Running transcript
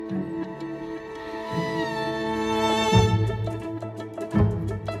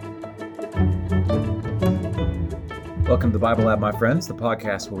Welcome to the Bible Lab, my friends, the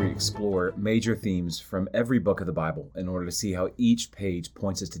podcast where we explore major themes from every book of the Bible in order to see how each page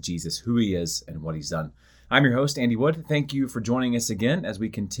points us to Jesus, who he is, and what he's done. I'm your host, Andy Wood. Thank you for joining us again as we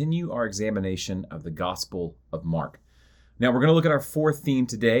continue our examination of the Gospel of Mark. Now, we're going to look at our fourth theme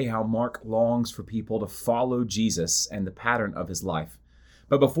today, how Mark longs for people to follow Jesus and the pattern of his life.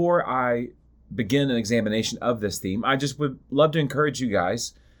 But before I begin an examination of this theme, I just would love to encourage you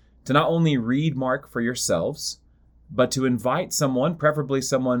guys to not only read Mark for yourselves, but to invite someone, preferably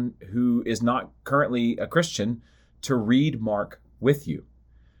someone who is not currently a Christian, to read Mark with you.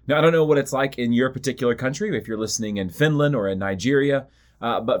 Now, I don't know what it's like in your particular country, if you're listening in Finland or in Nigeria,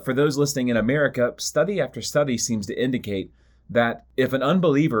 but for those listening in America, study after study seems to indicate that if an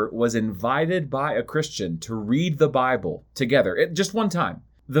unbeliever was invited by a Christian to read the Bible together, just one time,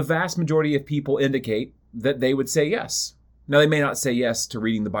 the vast majority of people indicate that they would say yes. Now, they may not say yes to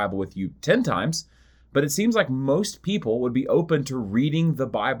reading the Bible with you 10 times, but it seems like most people would be open to reading the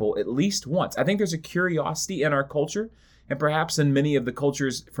Bible at least once. I think there's a curiosity in our culture, and perhaps in many of the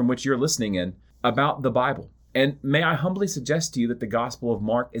cultures from which you're listening in, about the Bible. And may I humbly suggest to you that the Gospel of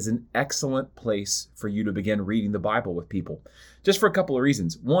Mark is an excellent place for you to begin reading the Bible with people, just for a couple of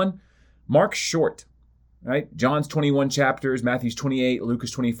reasons. One, Mark's short, right? John's 21 chapters, Matthew's 28, Luke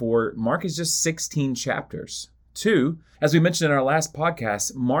is 24. Mark is just 16 chapters. Two, as we mentioned in our last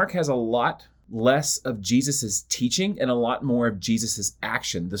podcast, Mark has a lot less of Jesus's teaching and a lot more of Jesus's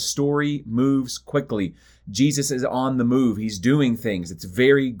action. The story moves quickly. Jesus is on the move. He's doing things. It's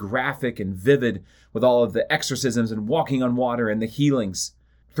very graphic and vivid with all of the exorcisms and walking on water and the healings.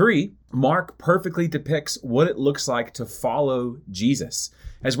 Three, Mark perfectly depicts what it looks like to follow Jesus.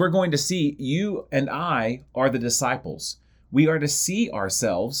 As we're going to see, you and I are the disciples. We are to see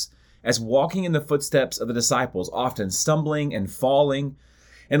ourselves as walking in the footsteps of the disciples, often stumbling and falling,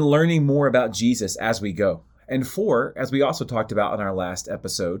 and learning more about Jesus as we go. And four, as we also talked about in our last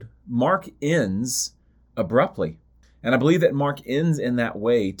episode, Mark ends abruptly. And I believe that Mark ends in that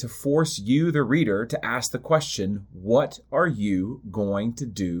way to force you, the reader, to ask the question, what are you going to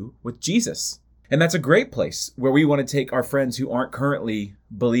do with Jesus? And that's a great place where we want to take our friends who aren't currently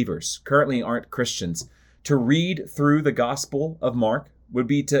believers, currently aren't Christians. To read through the Gospel of Mark would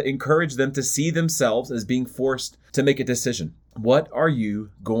be to encourage them to see themselves as being forced to make a decision. What are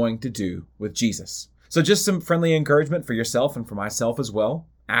you going to do with Jesus? So just some friendly encouragement for yourself and for myself as well.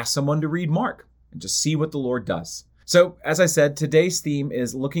 Ask someone to read Mark and just see what the Lord does. So as I said, today's theme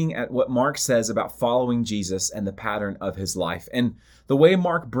is looking at what Mark says about following Jesus and the pattern of his life. And the way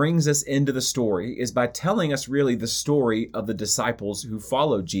Mark brings us into the story is by telling us really the story of the disciples who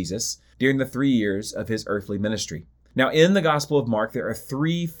followed Jesus during the 3 years of his earthly ministry. Now, in the Gospel of Mark, there are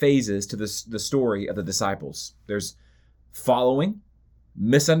three phases to the story of the disciples. There's following,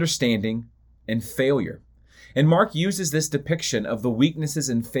 misunderstanding, and failure. And Mark uses this depiction of the weaknesses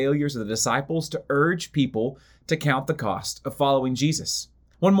and failures of the disciples to urge people to count the cost of following Jesus.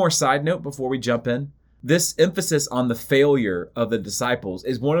 One more side note before we jump in. This emphasis on the failure of the disciples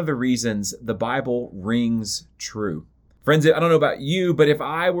is one of the reasons the Bible rings true. Friends, I don't know about you, but if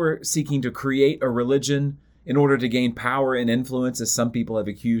I were seeking to create a religion in order to gain power and influence, as some people have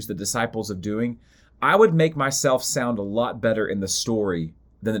accused the disciples of doing, I would make myself sound a lot better in the story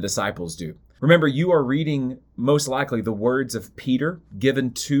than the disciples do. Remember, you are reading most likely the words of Peter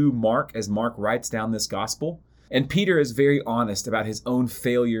given to Mark as Mark writes down this gospel. And Peter is very honest about his own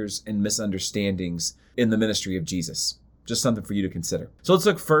failures and misunderstandings in the ministry of Jesus. Just something for you to consider. So let's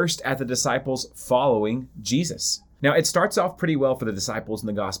look first at the disciples following Jesus. Now, it starts off pretty well for the disciples in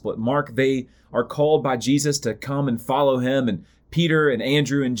the gospel. At Mark, they are called by Jesus to come and follow him. And Peter and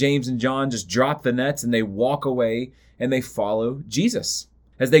Andrew and James and John just drop the nets and they walk away and they follow Jesus.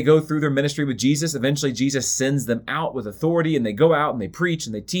 As they go through their ministry with Jesus, eventually Jesus sends them out with authority and they go out and they preach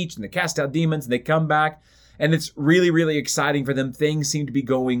and they teach and they cast out demons and they come back. And it's really, really exciting for them. Things seem to be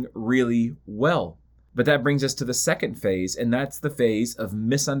going really well. But that brings us to the second phase, and that's the phase of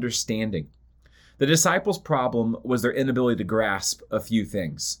misunderstanding. The disciples' problem was their inability to grasp a few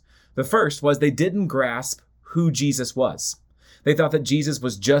things. The first was they didn't grasp who Jesus was. They thought that Jesus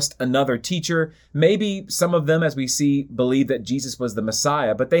was just another teacher. Maybe some of them, as we see, believed that Jesus was the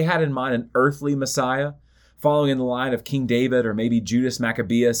Messiah, but they had in mind an earthly Messiah, following in the line of King David or maybe Judas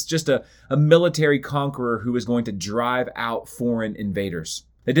Maccabeus, just a military conqueror who was going to drive out foreign invaders.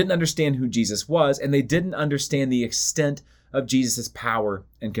 They didn't understand who Jesus was, and they didn't understand the extent of Jesus' power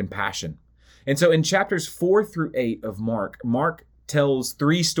and compassion. And so in chapters 4 through 8 of Mark tells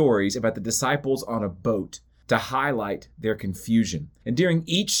three stories about the disciples on a boat to highlight their confusion. And during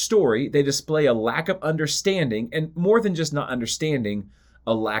each story, they display a lack of understanding, and more than just not understanding,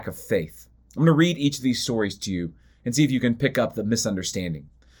 a lack of faith. I'm going to read each of these stories to you, and see if you can pick up the misunderstanding.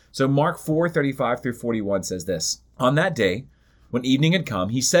 So Mark 4:35 through 41 says this: On that day, when evening had come,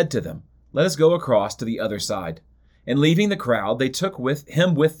 he said to them, "Let us go across to the other side." And leaving the crowd, they took with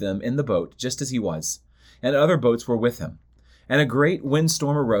them in the boat, just as he was, and other boats were with him. And a great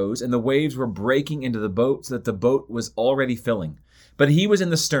windstorm arose, and the waves were breaking into the boat, so that the boat was already filling. But he was in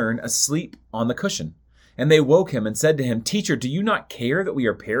the stern, asleep on the cushion. And they woke him and said to him, "Teacher, do you not care that we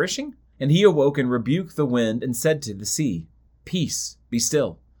are perishing?" And he awoke and rebuked the wind and said to the sea, "Peace, be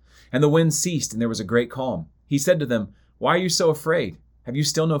still." And the wind ceased, and there was a great calm. He said to them, "Why are you so afraid? Have you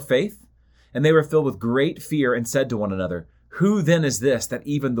still no faith?" And they were filled with great fear and said to one another, "Who then is this that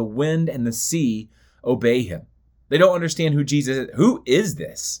even the wind and the sea obey him?" They don't understand who Jesus is. Who is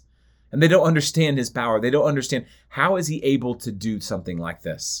this? And they don't understand his power. They don't understand how is he able to do something like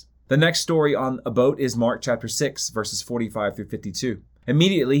this. The next story on a boat is Mark chapter 6, verses 45 through 52.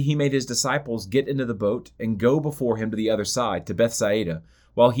 Immediately he made his disciples get into the boat and go before him to the other side, to Bethsaida,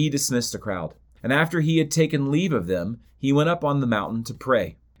 while he dismissed the crowd. And after he had taken leave of them, he went up on the mountain to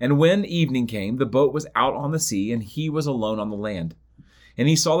pray. And when evening came, the boat was out on the sea, and he was alone on the land. And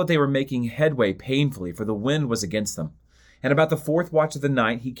he saw that they were making headway painfully, for the wind was against them. And about the fourth watch of the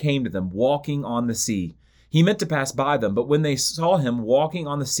night he came to them, walking on the sea. He meant to pass by them, but when they saw him walking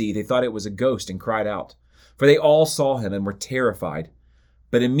on the sea, they thought it was a ghost and cried out. For they all saw him and were terrified.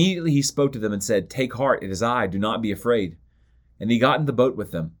 But immediately he spoke to them and said, "Take heart, it is I, do not be afraid." And he got in the boat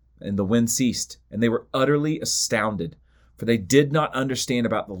with them, and the wind ceased, and they were utterly astounded. For they did not understand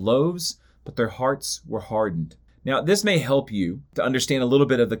about the loaves, but their hearts were hardened. Now, this may help you to understand a little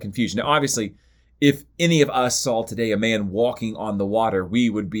bit of the confusion. Now, obviously, if any of us saw today a man walking on the water, we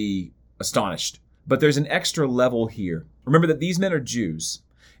would be astonished. But there's an extra level here. Remember that these men are Jews.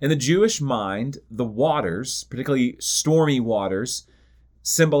 In the Jewish mind, the waters, particularly stormy waters,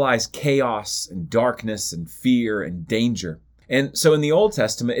 symbolize chaos and darkness and fear and danger. And so in the Old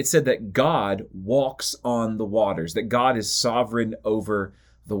Testament, it said that God walks on the waters, that God is sovereign over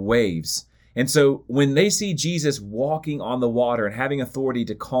the waves. And so when they see Jesus walking on the water and having authority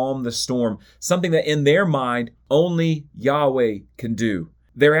to calm the storm, something that in their mind only Yahweh can do,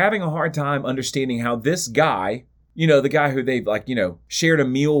 they're having a hard time understanding how this guy, the guy who they've shared a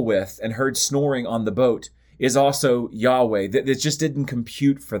meal with and heard snoring on the boat, is also Yahweh. That just didn't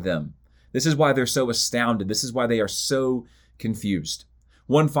compute for them. This is why they're so astounded. This is why they are so confused.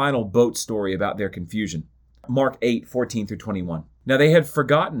 One final boat story about their confusion. Mark 8:14 through 21. Now they had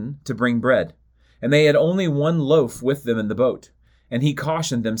forgotten to bring bread, and they had only one loaf with them in the boat. And he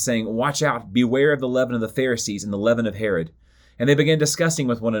cautioned them, saying, "Watch out, beware of the leaven of the Pharisees and the leaven of Herod." And they began discussing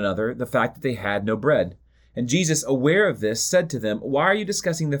with one another the fact that they had no bread. And Jesus, aware of this, said to them, "Why are you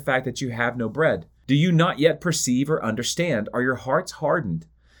discussing the fact that you have no bread? Do you not yet perceive or understand? Are your hearts hardened?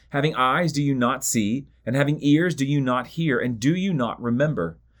 Having eyes, do you not see? And having ears, do you not hear? And do you not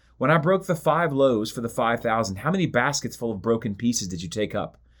remember? When I broke the 5 loaves for the 5,000, how many baskets full of broken pieces did you take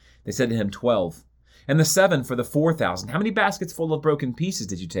up?" They said to him, 12. "And the 7 for the 4,000, how many baskets full of broken pieces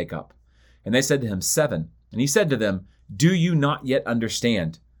did you take up?" And they said to him, 7. And he said to them, "Do you not yet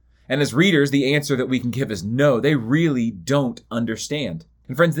understand?" And as readers, the answer that we can give is no, they really don't understand.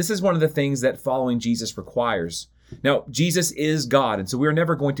 And friends, this is one of the things that following Jesus requires. Now, Jesus is God, and so we're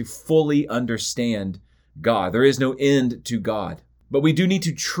never going to fully understand God. There is no end to God. But we do need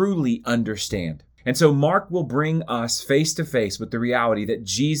to truly understand. And so Mark will bring us face to face with the reality that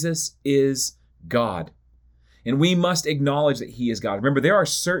Jesus is God. And we must acknowledge that he is God. Remember, there are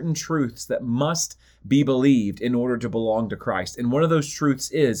certain truths that must be believed in order to belong to Christ. And one of those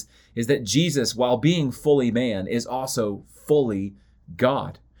truths is that Jesus, while being fully man, is also fully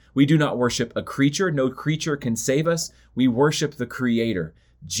God. We do not worship a creature. No creature can save us. We worship the Creator,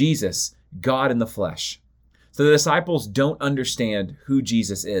 Jesus, God in the flesh. So the disciples don't understand who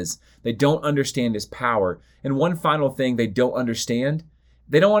Jesus is. They don't understand his power. And one final thing they don't understand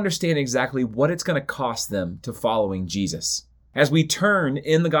exactly what it's going to cost them to following Jesus. As we turn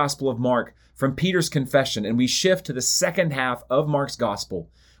in the Gospel of Mark from Peter's confession and we shift to the second half of Mark's Gospel,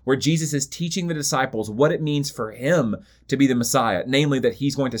 where Jesus is teaching the disciples what it means for him to be the Messiah, namely that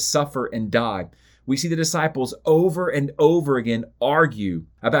he's going to suffer and die, we see the disciples over and over again argue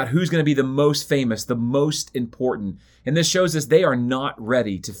about who's going to be the most famous, the most important. And this shows us they are not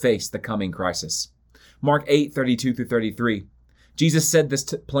ready to face the coming crisis. Mark 8:32 through 33. Jesus said this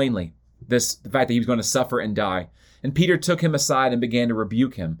plainly, the fact that he was going to suffer and die. And Peter took him aside and began to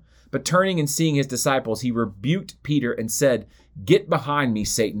rebuke him. But turning and seeing his disciples, he rebuked Peter and said, "Get behind me,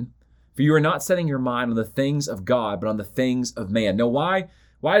 Satan, for you are not setting your mind on the things of God, but on the things of man." Now, why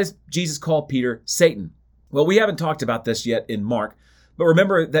does Jesus call Peter Satan? Well, we haven't talked about this yet in Mark, But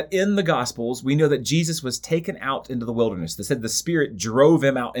remember that in the Gospels, we know that Jesus was taken out into the wilderness. They said the Spirit drove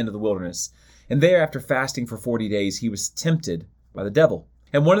him out into the wilderness. And there, after fasting for 40 days, he was tempted by the devil.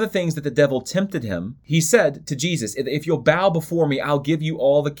 And one of the things that the devil tempted him, he said to Jesus, if you'll bow before me, I'll give you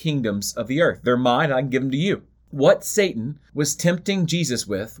all the kingdoms of the earth. They're mine, and I can give them to you. What Satan was tempting Jesus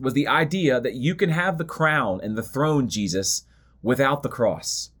with was the idea that you can have the crown and the throne, Jesus, without the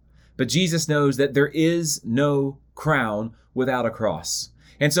cross. But Jesus knows that there is no crown without a cross.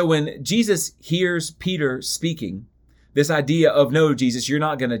 And so when Jesus hears Peter speaking, this idea of, no, Jesus, you're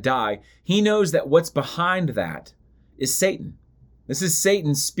not going to die, he knows that what's behind that is Satan. This is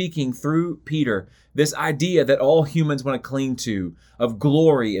Satan speaking through Peter, this idea that all humans want to cling to of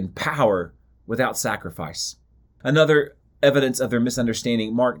glory and power without sacrifice. Another evidence of their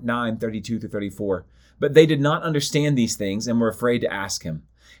misunderstanding, Mark 9:32-34. But they did not understand these things and were afraid to ask him.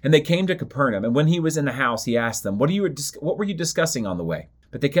 And they came to Capernaum, and when he was in the house, he asked them, what were you discussing on the way?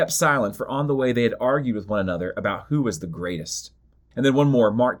 But they kept silent, for on the way they had argued with one another about who was the greatest. And then one more,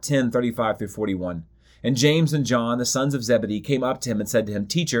 Mark 10:35-41. And James and John, the sons of Zebedee, came up to him and said to him,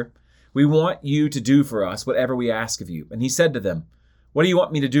 Teacher, we want you to do for us whatever we ask of you. And he said to them, what do you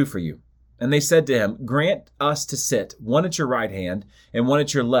want me to do for you? And they said to him, grant us to sit, one at your right hand and one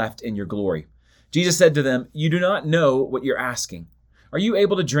at your left in your glory. Jesus said to them, you do not know what you're asking. Are you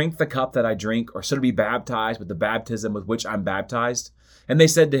able to drink the cup that I drink, or so to be baptized with the baptism with which I'm baptized? And they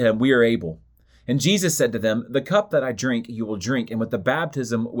said to him, we are able. And Jesus said to them, the cup that I drink you will drink, and with the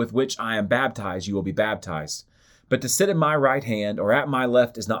baptism with which I am baptized you will be baptized. But to sit at my right hand or at my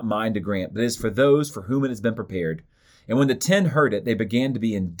left is not mine to grant, but is for those for whom it has been prepared. And when the 10 heard it, they began to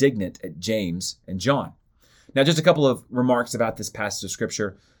be indignant at James and John. Now, just a couple of remarks about this passage of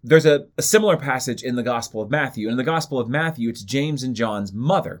Scripture. There's a similar passage in the Gospel of Matthew. And in the Gospel of Matthew, it's James and John's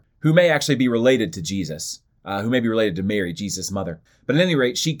mother, who may actually be related to Jesus, who may be related to Mary, Jesus' mother. But at any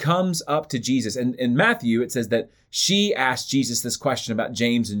rate, she comes up to Jesus. And in Matthew, it says that she asked Jesus this question about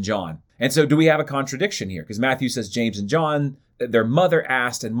James and John. And so do we have a contradiction here? Because Matthew says James and John, their mother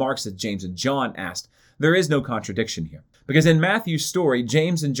asked, and Mark said James and John asked. There is no contradiction here. Because in Matthew's story,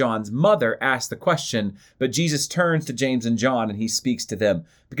 James and John's mother asked the question, but Jesus turns to James and John and he speaks to them.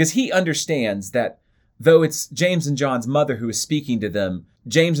 Because he understands that though it's James and John's mother who is speaking to them,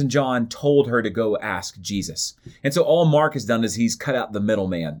 James and John told her to go ask Jesus. And so all Mark has done is he's cut out the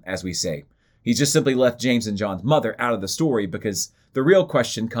middleman, as we say. He's just simply left James and John's mother out of the story because the real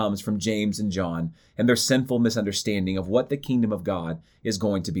question comes from James and John and their sinful misunderstanding of what the kingdom of God is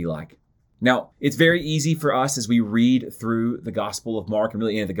going to be like. Now, it's very easy for us as we read through the Gospel of Mark and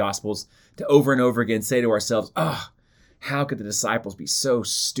really any of the Gospels to over and over again say to ourselves, how could the disciples be so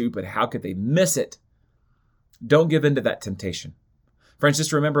stupid? How could they miss it? Don't give in to that temptation. Friends,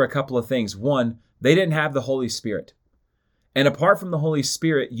 just remember a couple of things. One, they didn't have the Holy Spirit. And apart from the Holy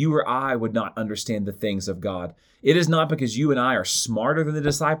Spirit, you or I would not understand the things of God. It is not because you and I are smarter than the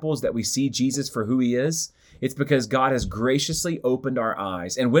disciples that we see Jesus for who he is. It's because God has graciously opened our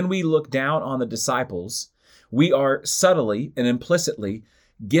eyes. And when we look down on the disciples, we are subtly and implicitly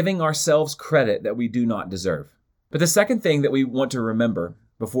giving ourselves credit that we do not deserve. But the second thing that we want to remember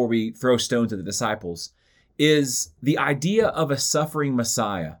before we throw stones at the disciples is the idea of a suffering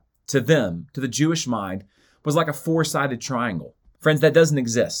Messiah to them, to the Jewish mind, was like a four-sided triangle. Friends, that doesn't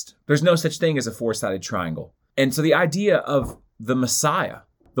exist. There's no such thing as a four-sided triangle. And so the idea of the Messiah,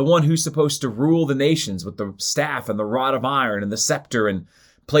 the one who's supposed to rule the nations with the staff and the rod of iron and the scepter and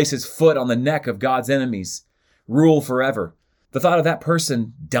place his foot on the neck of God's enemies, rule forever. The thought of that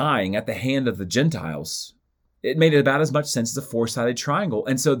person dying at the hand of the Gentiles, it made about as much sense as a four-sided triangle.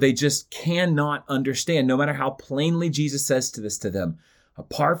 And so they just cannot understand, no matter how plainly Jesus says to this to them,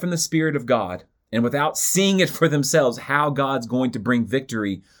 apart from the Spirit of God, and without seeing it for themselves, how God's going to bring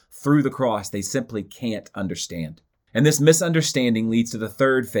victory through the cross, they simply can't understand. And this misunderstanding leads to the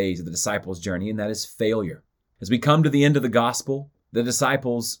third phase of the disciples' journey, and that is failure. As we come to the end of the gospel, the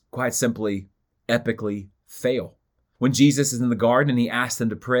disciples, quite simply, epically fail. When Jesus is in the garden and he asks them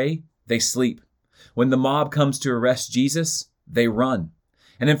to pray, they sleep. When the mob comes to arrest Jesus, they run.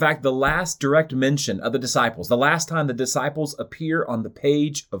 And in fact, the last direct mention of the disciples, the last time the disciples appear on the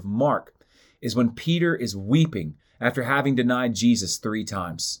page of Mark, is when Peter is weeping after having denied Jesus 3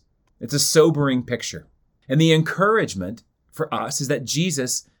 times. It's a sobering picture. And the encouragement for us is that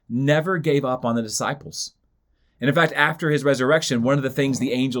Jesus never gave up on the disciples. And in fact, after his resurrection, one of the things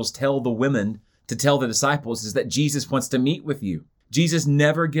the angels tell the women to tell the disciples is that Jesus wants to meet with you. Jesus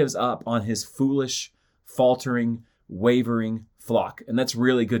never gives up on his foolish, faltering, wavering flock. And that's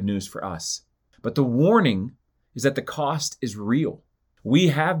really good news for us. But the warning is that the cost is real. We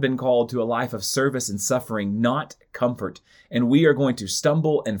have been called to a life of service and suffering, not comfort. And we are going to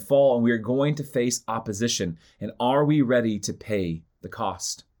stumble and fall, and we are going to face opposition. And are we ready to pay the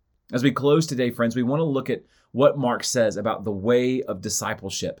cost? As we close today, friends, we want to look at what Mark says about the way of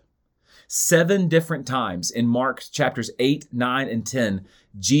discipleship. 7 different times in Mark chapters 8, 9, and 10,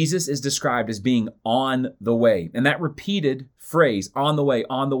 Jesus is described as being on the way. And that repeated phrase, on the way,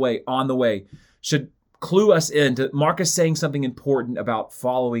 on the way, on the way, should clue us into Mark is saying something important about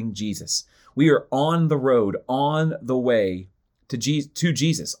following Jesus. We are on the road, on the way to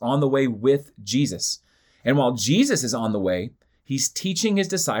Jesus, on the way with Jesus. And while Jesus is on the way, he's teaching his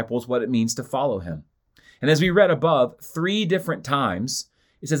disciples what it means to follow him. And as we read above, 3 different times,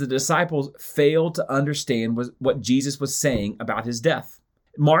 it says the disciples failed to understand what Jesus was saying about his death.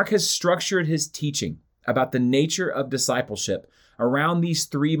 Mark has structured his teaching about the nature of discipleship around these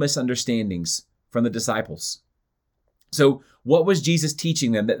 3 misunderstandings from the disciples. So what was Jesus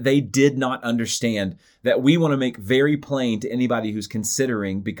teaching them that they did not understand that we want to make very plain to anybody who's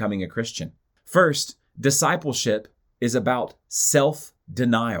considering becoming a Christian? First, discipleship is about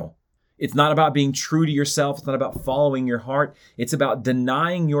self-denial. It's not about being true to yourself. It's not about following your heart. It's about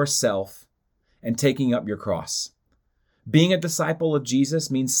denying yourself and taking up your cross. Being a disciple of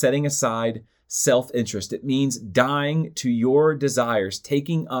Jesus means setting aside self-interest. It means dying to your desires,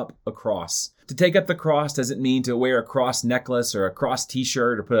 taking up a cross. To take up the cross doesn't mean to wear a cross necklace or a cross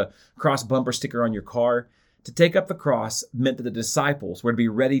t-shirt or put a cross bumper sticker on your car. To take up the cross meant that the disciples were to be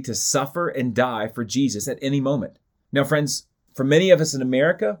ready to suffer and die for Jesus at any moment. Now, friends, for many of us in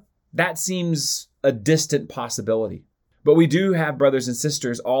America, that seems a distant possibility. But we do have brothers and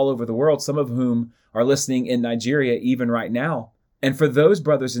sisters all over the world, some of whom are listening in Nigeria even right now. And for those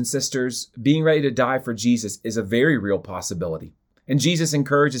brothers and sisters, being ready to die for Jesus is a very real possibility. And Jesus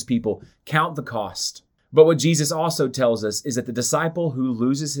encourages people, count the cost. But what Jesus also tells us is that the disciple who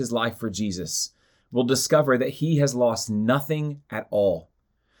loses his life for Jesus will discover that he has lost nothing at all.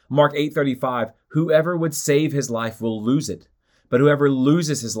 Mark 8:35, whoever would save his life will lose it, but whoever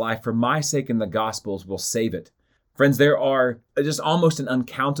loses his life for my sake and the gospel's will save it. Friends, there are just almost an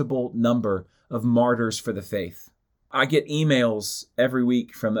uncountable number of martyrs for the faith. I get emails every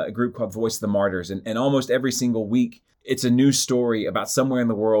week from a group called Voice of the Martyrs, and almost every single week, it's a new story about somewhere in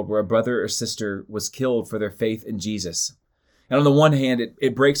the world where a brother or sister was killed for their faith in Jesus. And on the one hand,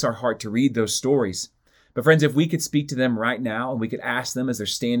 it breaks our heart to read those stories. But friends, if we could speak to them right now and we could ask them as they're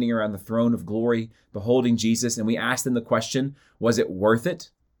standing around the throne of glory, beholding Jesus, and we ask them the question, was it worth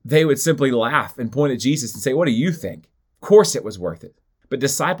it? They would simply laugh and point at Jesus and say, what do you think? Of course it was worth it. But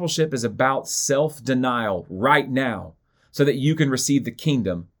discipleship is about self-denial right now so that you can receive the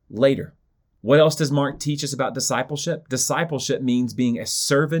kingdom later. What else does Mark teach us about discipleship? Discipleship means being a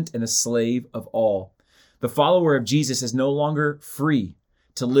servant and a slave of all. The follower of Jesus is no longer free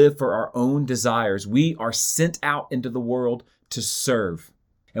to live for our own desires. We are sent out into the world to serve.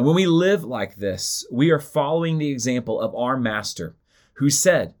 And when we live like this, we are following the example of our master who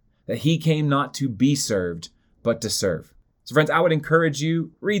said that he came not to be served, but to serve. So friends, I would encourage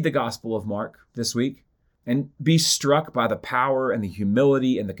you, read the Gospel of Mark this week and be struck by the power and the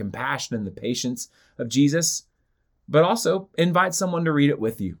humility and the compassion and the patience of Jesus, but also invite someone to read it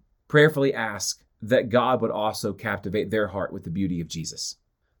with you. Prayerfully ask that God would also captivate their heart with the beauty of Jesus.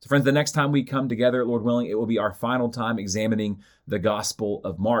 So friends, the next time we come together, Lord willing, it will be our final time examining the Gospel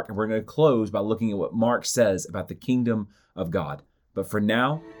of Mark. And we're going to close by looking at what Mark says about the kingdom of God. But for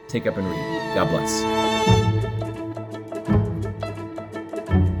now, take up and read. God bless.